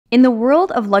In the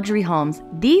world of luxury homes,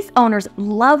 these owners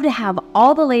love to have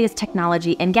all the latest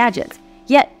technology and gadgets.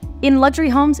 Yet, in luxury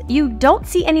homes, you don't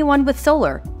see anyone with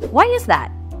solar. Why is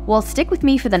that? Well, stick with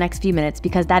me for the next few minutes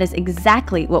because that is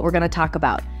exactly what we're going to talk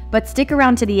about. But stick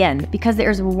around to the end because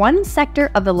there's one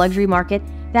sector of the luxury market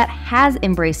that has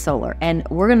embraced solar, and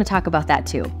we're going to talk about that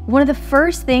too. One of the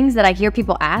first things that I hear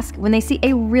people ask when they see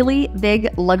a really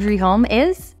big luxury home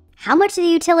is, how much are the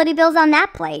utility bills on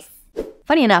that place?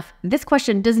 Funny enough, this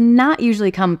question does not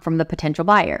usually come from the potential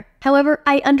buyer. However,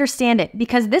 I understand it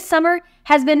because this summer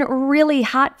has been really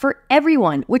hot for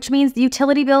everyone, which means the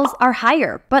utility bills are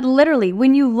higher. But literally,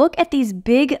 when you look at these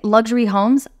big luxury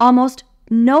homes, almost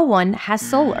no one has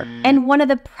solar. And one of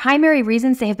the primary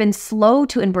reasons they have been slow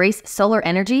to embrace solar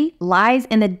energy lies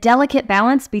in the delicate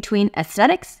balance between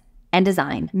aesthetics and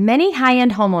design. Many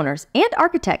high-end homeowners and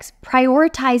architects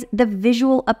prioritize the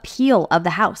visual appeal of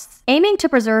the house, aiming to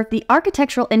preserve the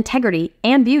architectural integrity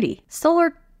and beauty.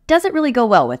 Solar doesn't really go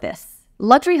well with this.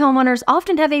 Luxury homeowners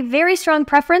often have a very strong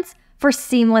preference for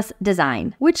seamless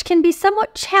design, which can be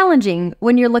somewhat challenging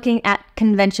when you're looking at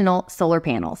conventional solar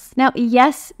panels. Now,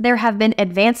 yes, there have been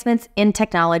advancements in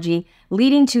technology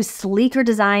leading to sleeker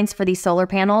designs for these solar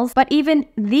panels, but even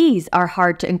these are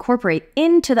hard to incorporate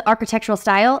into the architectural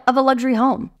style of a luxury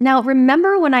home. Now,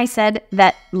 remember when I said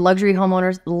that luxury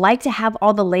homeowners like to have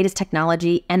all the latest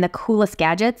technology and the coolest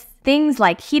gadgets? Things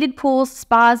like heated pools,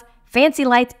 spas, fancy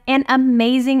lights, and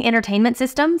amazing entertainment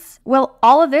systems? Well,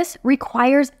 all of this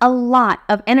requires a lot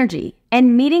of energy,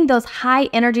 and meeting those high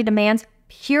energy demands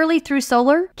purely through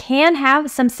solar can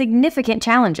have some significant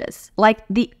challenges, like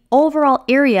the overall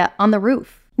area on the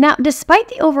roof. Now, despite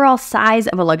the overall size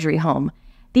of a luxury home,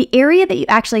 the area that you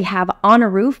actually have on a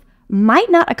roof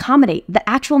might not accommodate the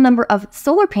actual number of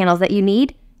solar panels that you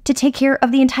need to take care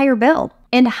of the entire bill.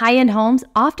 And high-end homes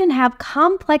often have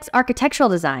complex architectural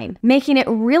design, making it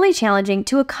really challenging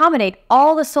to accommodate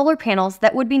all the solar panels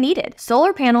that would be needed.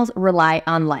 Solar panels rely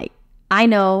on light. I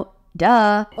know,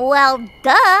 duh. Well,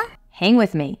 duh. Hang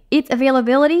with me. Its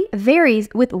availability varies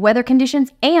with weather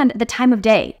conditions and the time of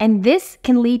day, and this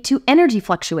can lead to energy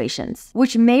fluctuations,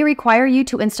 which may require you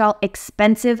to install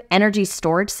expensive energy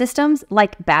storage systems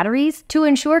like batteries to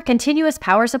ensure continuous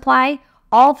power supply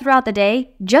all throughout the day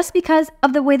just because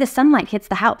of the way the sunlight hits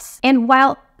the house. And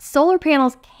while solar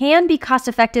panels can be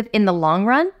cost-effective in the long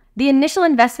run, the initial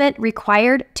investment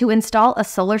required to install a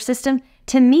solar system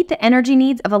to meet the energy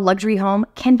needs of a luxury home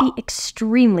can be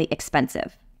extremely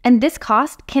expensive. And this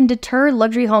cost can deter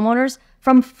luxury homeowners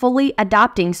from fully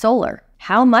adopting solar.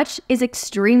 How much is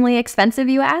extremely expensive,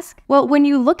 you ask? Well, when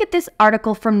you look at this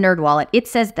article from NerdWallet, it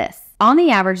says this. On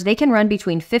the average, they can run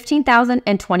between $15,000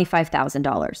 and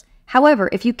 $25,000. However,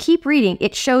 if you keep reading,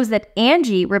 it shows that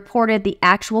Angie reported the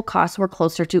actual costs were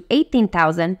closer to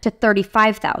 $18,000 to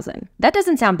 $35,000. That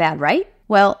doesn't sound bad, right?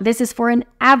 Well, this is for an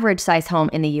average size home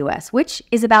in the US, which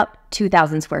is about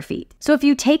 2,000 square feet. So if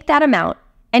you take that amount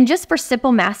and just for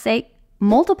simple math's sake,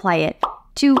 multiply it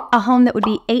to a home that would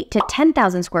be 8,000 to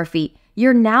 10,000 square feet,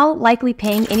 you're now likely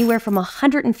paying anywhere from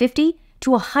 $150,000 to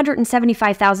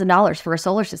 $175,000 for a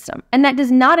solar system. And that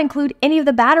does not include any of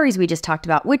the batteries we just talked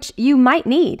about, which you might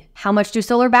need. How much do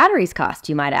solar batteries cost,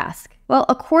 you might ask? Well,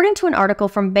 according to an article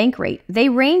from Bankrate, they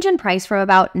range in price from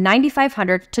about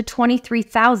 $9,500 to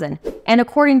 $23,000. And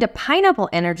according to Pineapple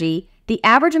Energy, the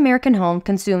average American home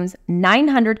consumes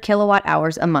 900 kilowatt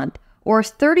hours a month, or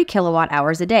 30 kilowatt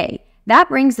hours a day. That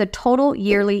brings the total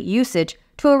yearly usage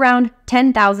to around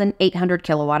 10,800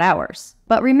 kilowatt hours.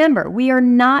 But remember, we are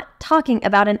not talking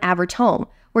about an average home.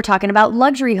 We're talking about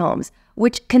luxury homes,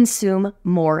 which consume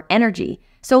more energy.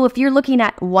 So if you're looking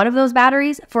at one of those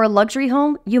batteries for a luxury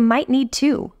home, you might need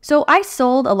two. So I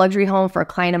sold a luxury home for a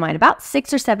client of mine about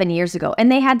 6 or 7 years ago,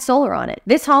 and they had solar on it.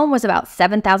 This home was about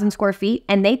 7,000 square feet,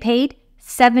 and they paid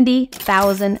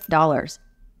 $70,000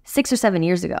 6 or 7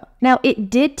 years ago. Now, it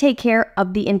did take care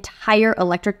of the entire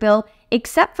electric bill,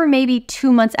 except for maybe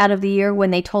 2 months out of the year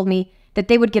when they told me that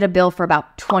they would get a bill for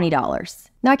about $20.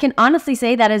 Now, I can honestly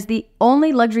say that is the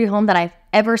only luxury home that I've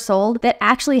ever sold that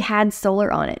actually had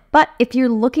solar on it. But if you're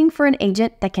looking for an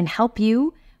agent that can help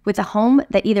you with a home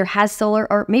that either has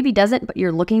solar or maybe doesn't, but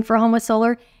you're looking for a home with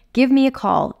solar, give me a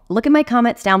call. Look at my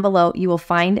comments down below. You will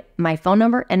find my phone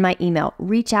number and my email.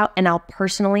 Reach out and I'll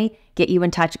personally get you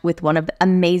in touch with one of the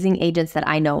amazing agents that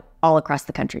I know all across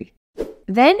the country.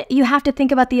 Then you have to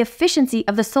think about the efficiency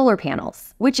of the solar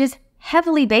panels, which is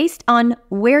heavily based on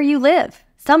where you live.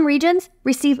 Some regions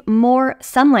receive more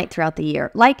sunlight throughout the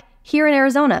year, like here in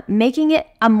Arizona, making it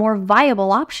a more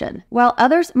viable option, while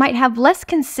others might have less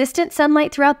consistent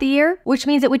sunlight throughout the year, which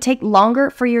means it would take longer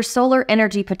for your solar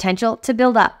energy potential to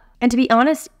build up. And to be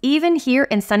honest, even here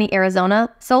in sunny Arizona,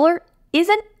 solar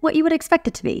isn't what you would expect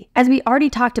it to be. As we already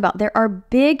talked about, there are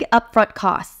big upfront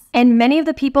costs. And many of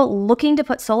the people looking to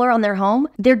put solar on their home,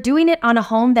 they're doing it on a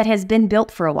home that has been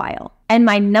built for a while. And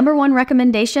my number one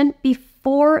recommendation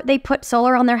before they put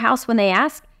solar on their house when they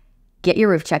ask, get your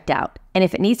roof checked out. And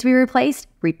if it needs to be replaced,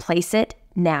 replace it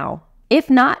now. If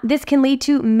not, this can lead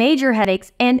to major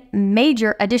headaches and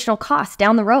major additional costs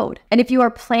down the road. And if you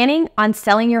are planning on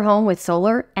selling your home with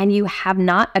solar and you have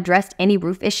not addressed any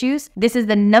roof issues, this is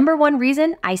the number one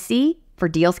reason I see for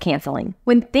deals canceling.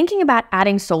 When thinking about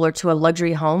adding solar to a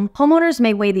luxury home, homeowners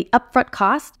may weigh the upfront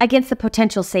cost against the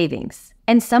potential savings.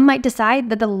 And some might decide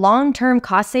that the long-term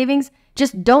cost savings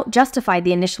just don't justify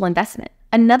the initial investment.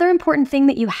 Another important thing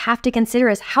that you have to consider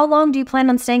is how long do you plan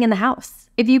on staying in the house?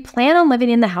 If you plan on living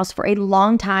in the house for a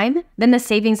long time, then the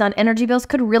savings on energy bills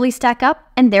could really stack up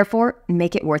and therefore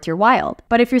make it worth your while.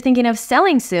 But if you're thinking of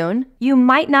selling soon, you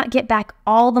might not get back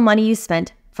all the money you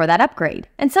spent for that upgrade.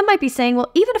 And some might be saying, well,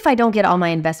 even if I don't get all my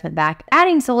investment back,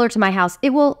 adding solar to my house, it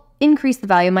will increase the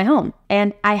value of my home.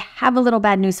 And I have a little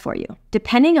bad news for you.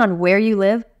 Depending on where you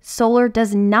live, solar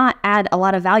does not add a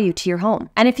lot of value to your home.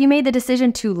 And if you made the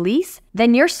decision to lease,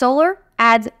 then your solar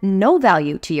adds no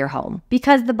value to your home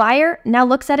because the buyer now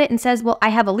looks at it and says, well, I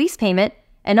have a lease payment,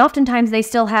 and oftentimes they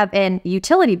still have an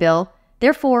utility bill.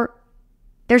 Therefore,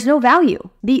 there's no value.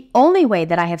 The only way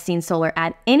that I have seen solar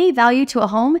add any value to a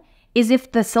home is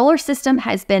if the solar system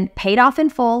has been paid off in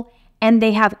full and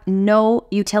they have no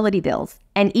utility bills.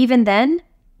 And even then,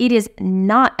 it is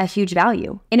not a huge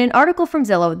value. In an article from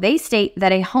Zillow, they state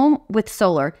that a home with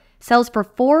solar sells for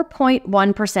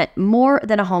 4.1% more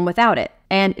than a home without it.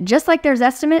 And just like there's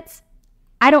estimates,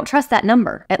 I don't trust that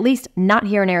number, at least not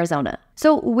here in Arizona.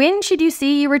 So when should you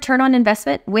see your return on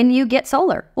investment when you get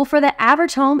solar? Well, for the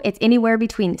average home, it's anywhere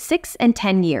between 6 and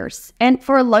 10 years. And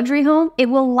for a luxury home, it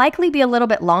will likely be a little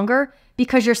bit longer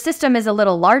because your system is a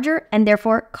little larger and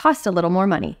therefore costs a little more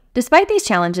money. Despite these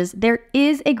challenges, there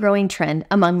is a growing trend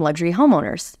among luxury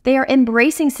homeowners. They are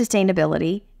embracing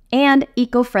sustainability and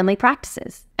eco-friendly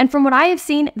practices. And from what I have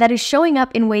seen, that is showing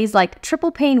up in ways like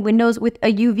triple pane windows with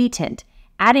a UV tint,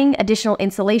 adding additional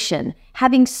insulation,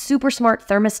 having super smart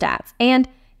thermostats, and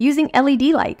using LED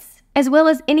lights, as well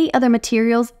as any other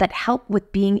materials that help with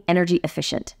being energy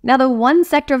efficient. Now, the one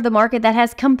sector of the market that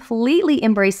has completely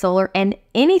embraced solar and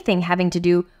anything having to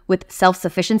do with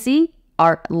self-sufficiency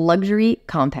are luxury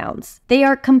compounds. They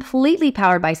are completely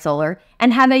powered by solar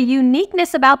and have a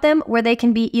uniqueness about them where they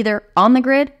can be either on the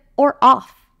grid or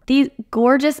off. These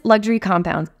gorgeous luxury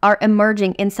compounds are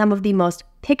emerging in some of the most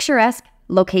picturesque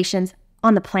locations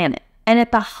on the planet. And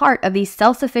at the heart of these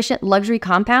self-sufficient luxury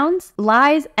compounds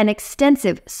lies an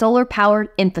extensive solar-powered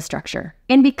infrastructure.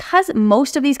 And because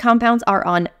most of these compounds are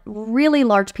on really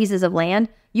large pieces of land,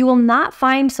 you will not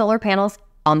find solar panels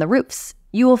on the roofs.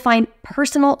 You will find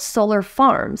personal solar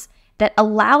farms that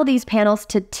allow these panels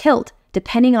to tilt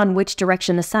depending on which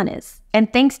direction the sun is.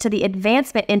 And thanks to the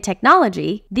advancement in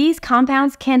technology, these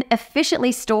compounds can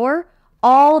efficiently store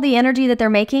all the energy that they're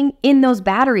making in those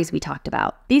batteries we talked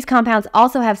about. These compounds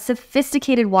also have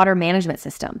sophisticated water management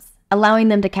systems, allowing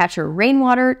them to capture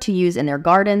rainwater to use in their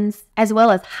gardens, as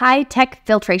well as high-tech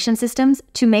filtration systems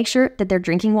to make sure that their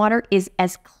drinking water is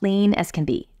as clean as can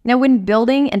be. Now, when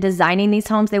building and designing these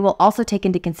homes, they will also take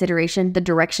into consideration the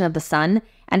direction of the sun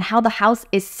and how the house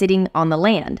is sitting on the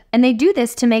land. And they do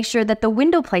this to make sure that the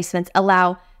window placements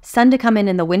allow sun to come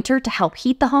in the winter to help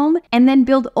heat the home, and then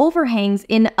build overhangs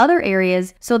in other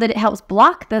areas so that it helps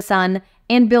block the sun,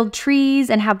 and build trees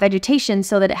and have vegetation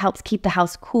so that it helps keep the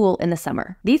house cool in the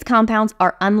summer. These compounds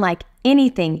are unlike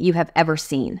anything you have ever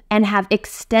seen and have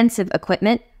extensive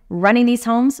equipment running these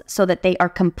homes so that they are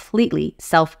completely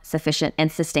self-sufficient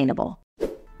and sustainable.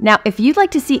 Now, if you'd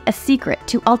like to see a secret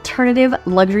to alternative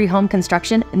luxury home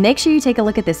construction, make sure you take a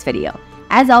look at this video.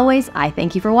 As always, I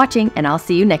thank you for watching, and I'll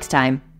see you next time.